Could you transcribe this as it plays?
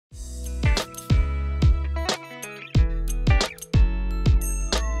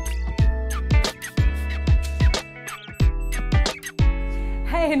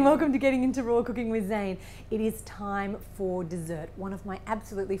and welcome to Getting Into Raw Cooking with Zane. It is time for dessert, one of my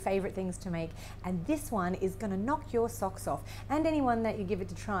absolutely favourite things to make, and this one is going to knock your socks off and anyone that you give it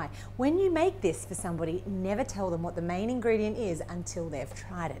to try. When you make this for somebody, never tell them what the main ingredient is until they've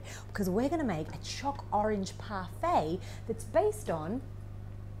tried it, because we're going to make a Choc Orange Parfait that's based on,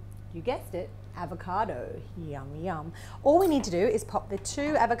 you guessed it, avocado. Yum, yum. All we need to do is pop the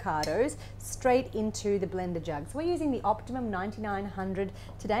 2 avocados straight into the blender jug. So we're using the Optimum 9900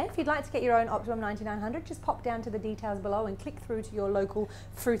 today. If you'd like to get your own Optimum 9900, just pop down to the details below and click through to your local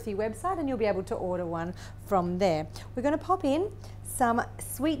Fruithy website and you'll be able to order one from there. We're going to pop in some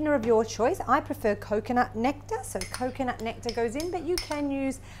sweetener of your choice. I prefer coconut nectar, so coconut nectar goes in, but you can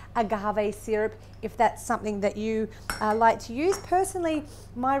use agave syrup if that's something that you like to use. Personally,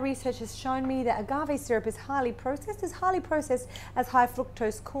 my research has shown me that agave syrup is highly processed as high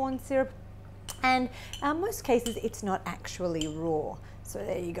fructose corn syrup, and in most cases it's not actually raw. So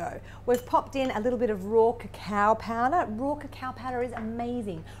there you go. We've popped in a little bit of raw cacao powder. Raw cacao powder is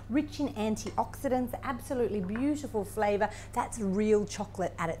amazing, rich in antioxidants, absolutely beautiful flavour. That's real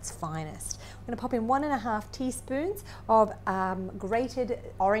chocolate at its finest. I'm going to pop in 1.5 teaspoons of grated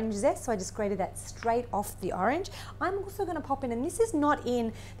orange zest. So I just grated that straight off the orange. I'm also going to pop in, and this is not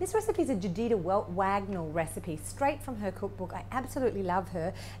in, this recipe is a Judita Wignall recipe, straight from her cookbook. I absolutely love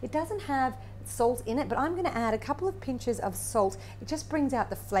her. It doesn't have salt in it, but I'm going to add a couple of pinches of salt. It just brings out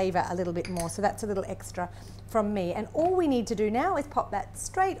the flavour a little bit more, so that's a little extra from me. And all we need to do now is pop that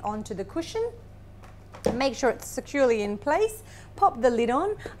straight onto the cushion. Make sure it's securely in place. Pop the lid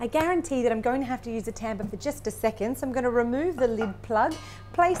on. I guarantee that I'm going to have to use the tamper for just a second, so I'm going to remove the lid plug,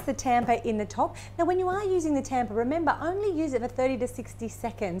 place the tamper in the top. Now when you are using the tamper, remember, only use it for 30 to 60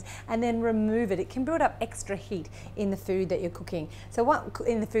 seconds and then remove it. It can build up extra heat in the food that you're cooking. So what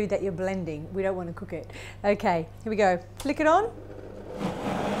in the food that you're blending, we don't want to cook it. Okay, here we go. Flick it on.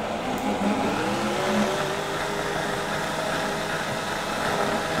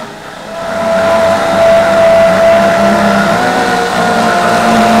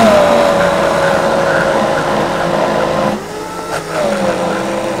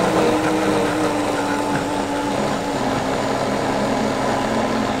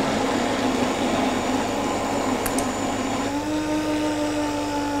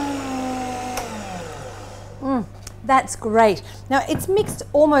 That's great. Now it's mixed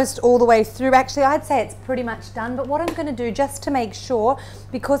almost all the way through. Actually, I'd say it's pretty much done, but what I'm going to do, just to make sure,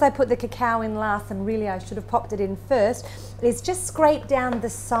 because I put the cacao in last and really I should have popped it in first, is just scrape down the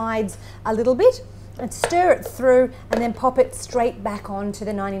sides a little bit and stir it through and then pop it straight back onto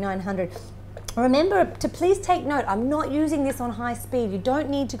the 9900. Remember to please take note, I'm not using this on high speed. You don't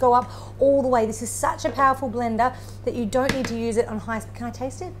need to go up all the way. This is such a powerful blender that you don't need to use it on high speed. Can I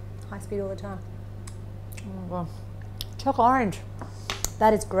taste it? High speed all the time. Oh, well. Choc Orange,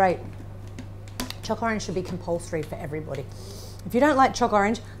 that is great. Choc Orange should be compulsory for everybody. If you don't like Choc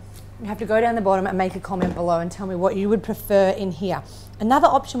Orange, you have to go down the bottom and make a comment below and tell me what you would prefer in here. Another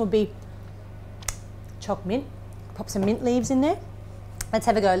option would be Choc Mint. Pop some mint leaves in there. Let's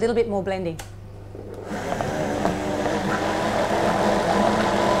have a go, a little bit more blending.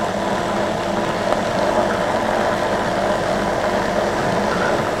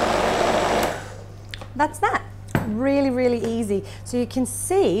 That's that. Really easy. So you can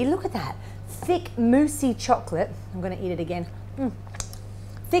see, look at that, thick moussey chocolate. I'm going to eat it again.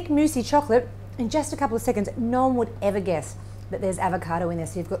 Thick moussey chocolate in just a couple of seconds. No one would ever guess that there's avocado in there.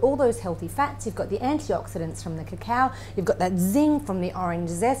 So you've got all those healthy fats, you've got the antioxidants from the cacao, you've got that zing from the orange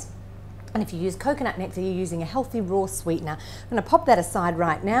zest, and if you use coconut nectar, you're using a healthy raw sweetener. I'm going to pop that aside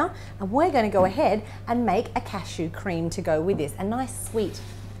right now, and we're going to go ahead and make a cashew cream to go with this, a nice sweet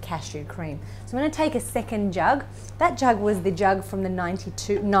cashew cream. So I'm going to take a second jug. That jug was the jug from the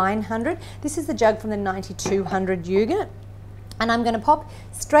 900. This is the jug from the 9200 unit. And I'm going to pop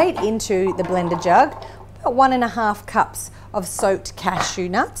straight into the blender jug about 1.5 cups of soaked cashew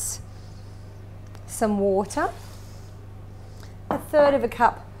nuts, some water, 1/3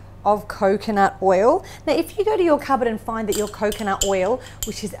 cup of coconut oil. Now if you go to your cupboard and find that your coconut oil,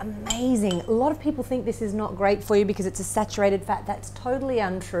 which is amazing, a lot of people think this is not great for you because it's a saturated fat. That's totally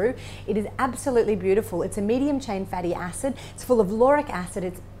untrue. It is absolutely beautiful. It's a medium chain fatty acid. It's full of lauric acid.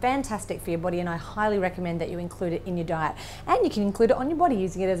 It's fantastic for your body, and I highly recommend that you include it in your diet. And you can include it on your body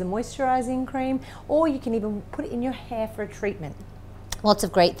using it as a moisturizing cream, or you can even put it in your hair for a treatment. Lots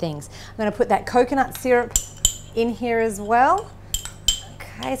of great things. I'm going to put that coconut syrup in here as well.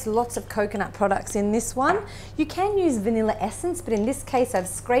 Okay, so lots of coconut products in this one. You can use vanilla essence, but in this case I've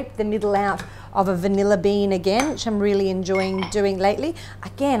scraped the middle out of a vanilla bean again, which I'm really enjoying doing lately.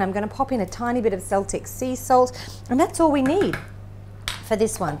 Again, I'm going to pop in a tiny bit of Celtic sea salt, and that's all we need for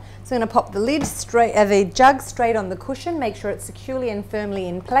this one. So I'm going to pop the lid straight, the jug straight on the cushion, make sure it's securely and firmly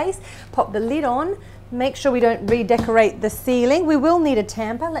in place. Pop the lid on, make sure we don't redecorate the ceiling. We will need a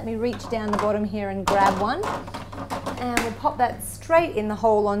tamper. Let me reach down the bottom here and grab one. And we'll pop that straight in the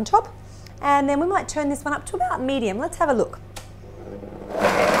hole on top. And then we might turn this one up to about medium. Let's have a look.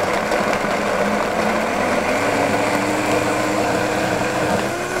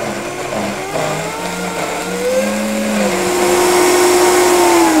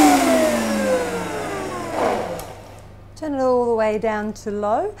 Turn it all the way down to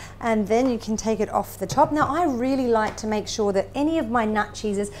low, and then you can take it off the top. Now, I really like to make sure that any of my nut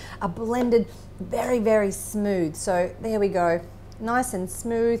cheeses are blended very, very smooth. So there we go, nice and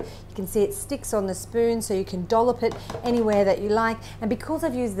smooth. You can see it sticks on the spoon, so you can dollop it anywhere that you like. And because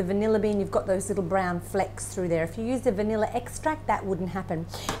I've used the vanilla bean, you've got those little brown flecks through there. If you use the vanilla extract, that wouldn't happen.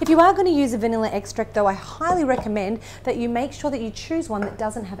 If you are going to use a vanilla extract though, I highly recommend that you make sure that you choose one that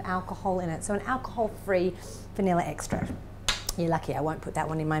doesn't have alcohol in it. So an alcohol-free vanilla extract. You're lucky I won't put that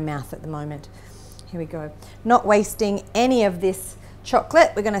one in my mouth at the moment. Here we go. Not wasting any of this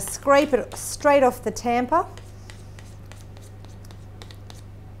chocolate. We're going to scrape it straight off the tamper.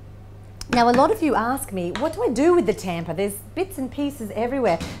 Now, a lot of you ask me, what do I do with the tamper? There's bits and pieces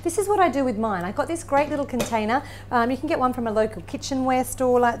everywhere. This is what I do with mine. I got this great little container. You can get one from a local kitchenware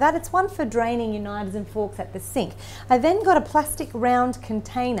store like that. It's one for draining your knives and forks at the sink. I then got a plastic round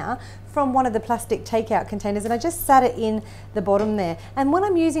container from one of the plastic takeout containers, and I just sat it in the bottom there. And when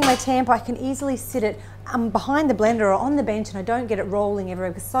I'm using my tamper, I can easily sit it behind the blender or on the bench, and I don't get it rolling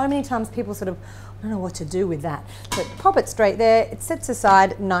everywhere, because so many times people sort of, I don't know what to do with that. But pop it straight there, it sits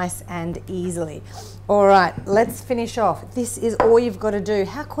aside nice and easily. All right, let's finish off. This is all you've got to do.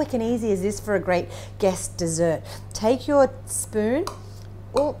 How quick and easy is this for a great guest dessert? Take your spoon.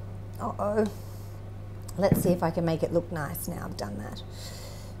 Oh, uh-oh. Let's see if I can make it look nice now I've done that.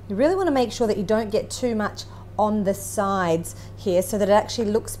 You really want to make sure that you don't get too much on the sides here, so that it actually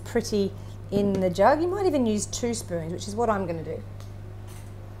looks pretty in the jug. You might even use 2 spoons, which is what I'm going to do.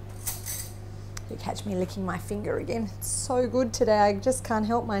 You catch me licking my finger again. It's so good today, I just can't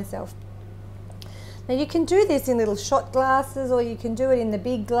help myself. Now you can do this in little shot glasses, or you can do it in the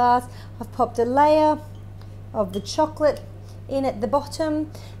big glass. I've popped a layer of the chocolate in at the bottom,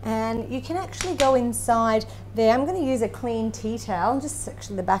 and you can actually go inside there. I'm going to use a clean tea towel, just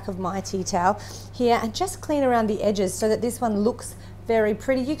actually the back of my tea towel here, and just clean around the edges so that this one looks very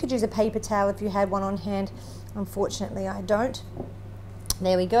pretty. You could use a paper towel if you had one on hand. Unfortunately, I don't.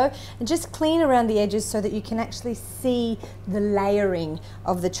 There we go. And just clean around the edges so that you can actually see the layering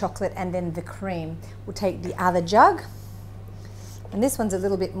of the chocolate and then the cream. We'll take the other jug, and this one's a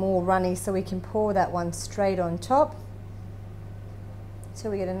little bit more runny, so we can pour that one straight on top. So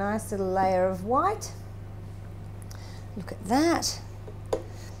we get a nice little layer of white. Look at that.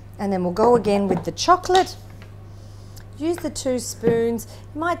 And then we'll go again with the chocolate. Use the 2 spoons.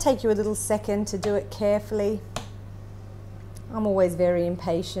 It might take you a little second to do it carefully. I'm always very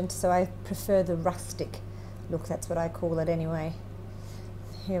impatient, so I prefer the rustic look. That's what I call it anyway.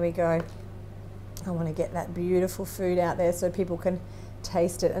 Here we go. I want to get that beautiful food out there so people can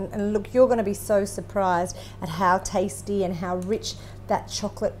taste it. And look, you're going to be so surprised at how tasty and how rich that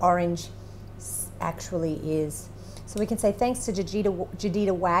chocolate orange actually is. So we can say thanks to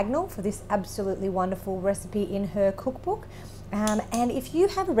Judita Wignall for this absolutely wonderful recipe in her cookbook. And if you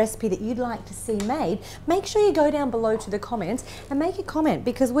have a recipe that you'd like to see made, make sure you go down below to the comments and make a comment,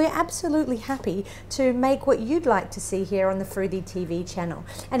 because we're absolutely happy to make what you'd like to see here on the Fruity TV channel.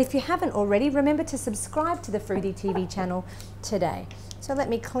 And if you haven't already, remember to subscribe to the Fruity TV channel today. So let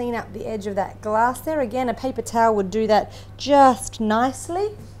me clean up the edge of that glass there. Again, a paper towel would do that just nicely.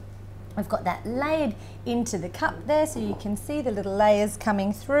 I've got that layered into the cup there, so you can see the little layers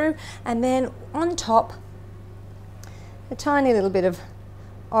coming through. And then on top, a tiny little bit of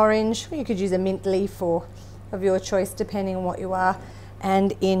orange. You could use a mint leaf or of your choice, depending on what you are,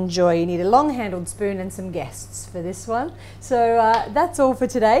 and enjoy. You need a long-handled spoon and some guests for this one. So that's all for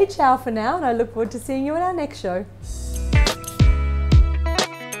today. Ciao for now, and I look forward to seeing you in our next show.